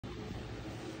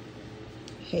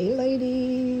Hey,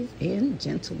 ladies and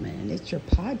gentlemen, it's your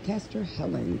podcaster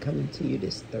Helen coming to you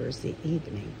this Thursday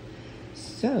evening.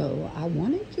 So, I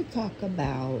wanted to talk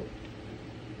about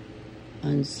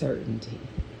uncertainty.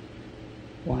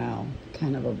 Wow,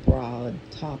 kind of a broad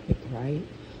topic, right?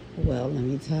 Well, let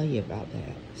me tell you about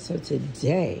that. So,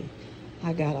 today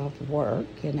I got off work,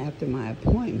 and after my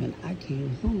appointment, I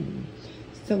came home.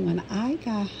 So, when I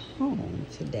got home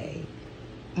today,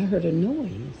 I heard a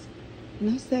noise. And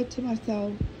I said to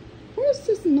myself, where's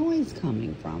this noise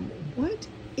coming from? What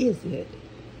is it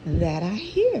that I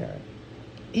hear?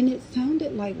 And it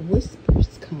sounded like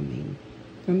whispers coming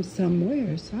from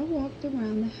somewhere. So I walked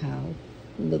around the house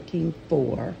looking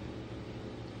for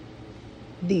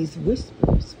these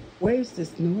whispers. Where's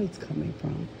this noise coming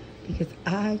from? Because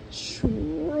I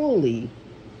truly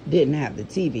didn't have the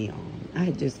TV on. I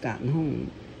had just gotten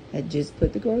home, had just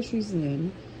put the groceries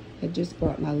in, had just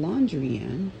brought my laundry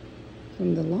in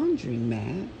from the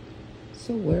laundromat.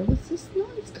 So where was this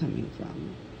noise coming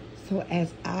from? So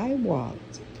as I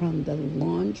walked from the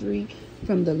laundry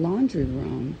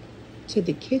room to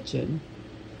the kitchen,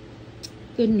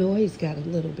 the noise got a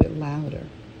little bit louder.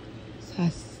 So I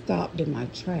stopped in my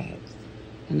tracks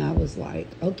and I was like,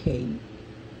 okay,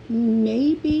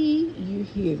 maybe you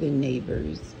hear the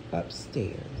neighbors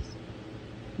upstairs.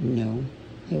 No,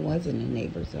 it wasn't the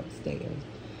neighbors upstairs.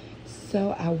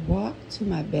 So I walked to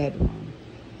my bedroom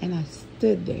and I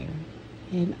stood there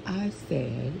and I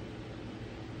said,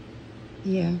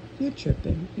 yeah, you're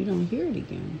tripping. You don't hear it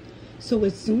again. So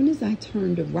as soon as I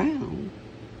turned around,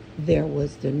 there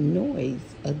was the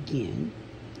noise again,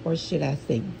 or should I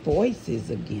say voices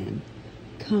again,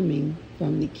 coming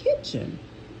from the kitchen.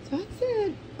 So I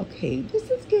said, okay, this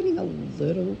is getting a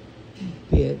little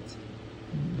bit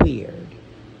weird.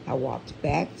 I walked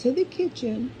back to the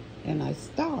kitchen and I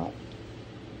stopped.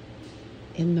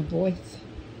 And the voice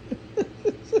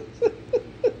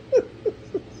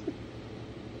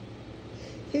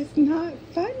it's not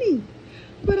funny,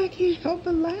 but I can't help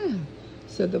but laugh.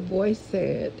 So the voice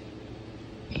said,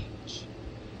 bitch.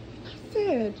 And I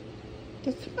said,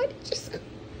 did somebody just did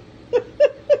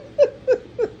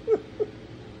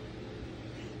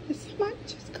somebody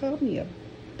just call me a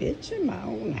bitch in my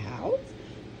own house?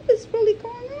 What is really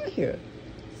going on here?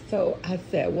 So I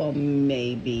said, well,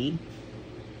 maybe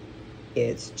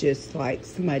it's just like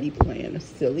somebody playing a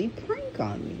silly prank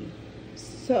on me.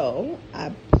 So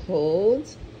I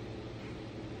pulled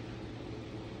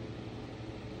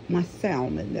my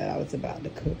salmon that I was about to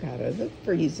cook out of the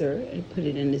freezer and put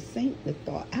it in the sink to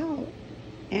thaw out.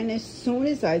 And as soon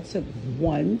as I took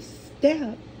one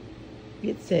step,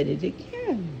 it said it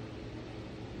again.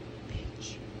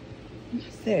 Bitch. And I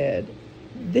said,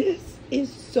 this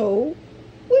is so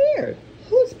weird.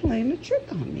 Who's playing a trick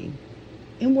on me?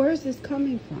 And where is this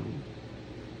coming from?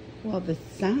 Well, the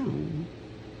sound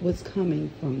was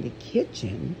coming from the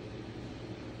kitchen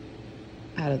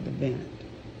out of the vent.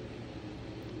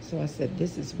 So I said,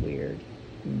 this is weird.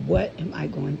 What am I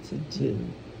going to do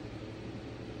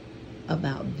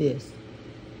about this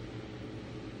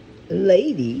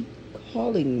lady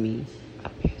calling me a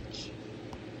bitch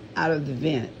out of the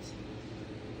vent?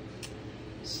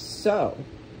 So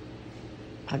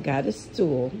I got a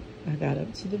stool. I got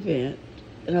up to the vent.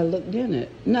 And I looked in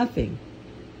it, nothing.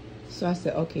 So I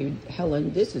said, okay,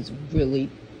 Helen, this is really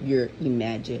your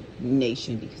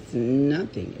imagination because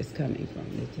nothing is coming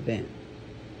from this event.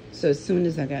 So as soon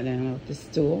as I got down off the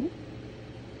stool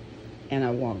and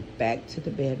I walked back to the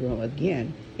bedroom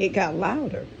again, it got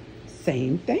louder.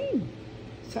 Same thing.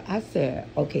 So I said,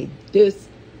 okay, this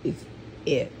is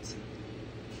it.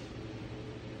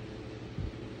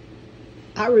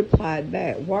 I replied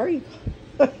back, why are you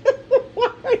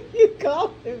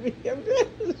calling me a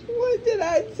bitch? What did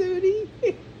I do to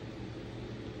you?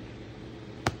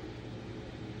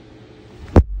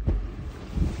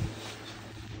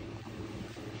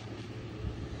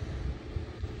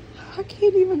 I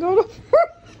can't even go to work.